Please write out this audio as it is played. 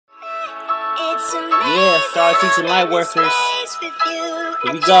Yeah, star teaching light workers.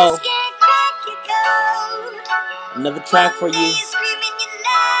 Here we go. Another track for you.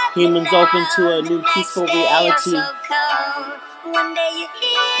 Humans open to a new peaceful reality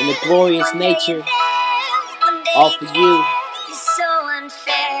in a glorious nature. All for you.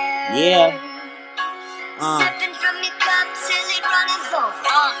 Yeah.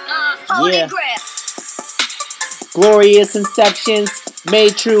 Yeah. Glorious inceptions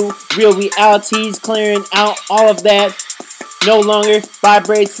made true, real realities, clearing out all of that. No longer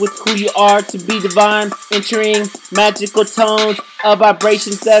vibrates with who you are to be divine, entering magical tones of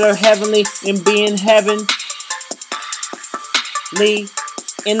vibrations that are heavenly and being heavenly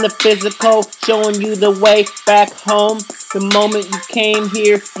in the physical, showing you the way back home. The moment you came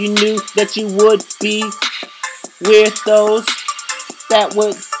here, you knew that you would be with those that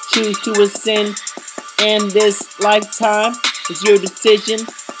would choose to ascend. And this lifetime is your decision,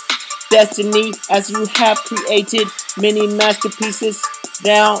 destiny, as you have created many masterpieces.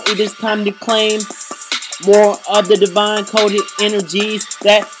 Now it is time to claim more of the divine coded energies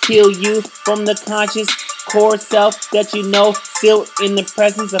that heal you from the conscious core self that you know, sealed in the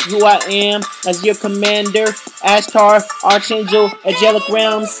presence of who I am as your commander. Ashtar, Archangel, Angelic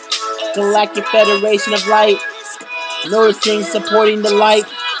realms, Galactic Federation of Light, nourishing, supporting the light,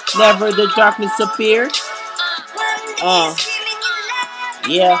 never the darkness of fear.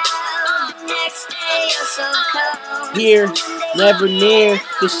 Yeah. Here, never near,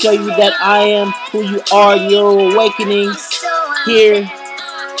 to show you that I am who you are in your awakening. Here,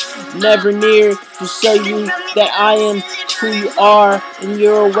 never near, to show you that I am who you are in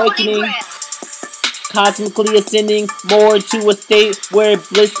your awakening. Cosmically ascending more to a state where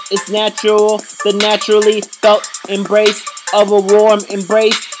bliss is natural, the naturally felt embrace of a warm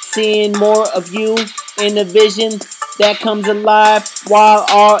embrace, seeing more of you in a vision that comes alive, while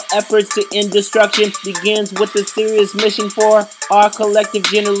our efforts to end destruction begins with a serious mission for our collective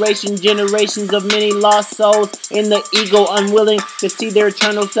generation, generations of many lost souls in the ego, unwilling to see their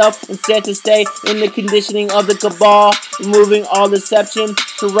eternal self, instead to stay in the conditioning of the cabal, removing all deception.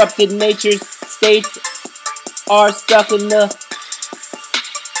 Corrupted nature's states are stuck in the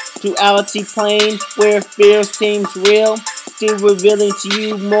duality plane where fear seems real, still revealing to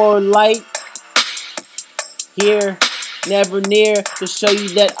you more light. Here, never near, to show you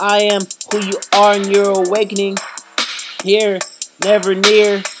that I am who you are in your awakening. Here, never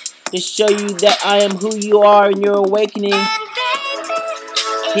near, to show you that I am who you are in your awakening.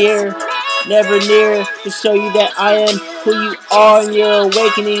 Here, never near, to show you that I am who you are in your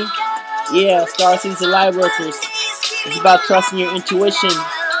awakening. Yeah, star seeds and light workers. It's about trusting your intuition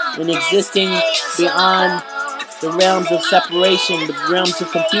and existing beyond the realms of separation, the realms of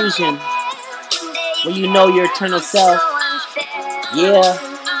confusion, where you know your eternal self. Yeah.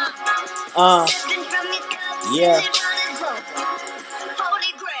 Yeah.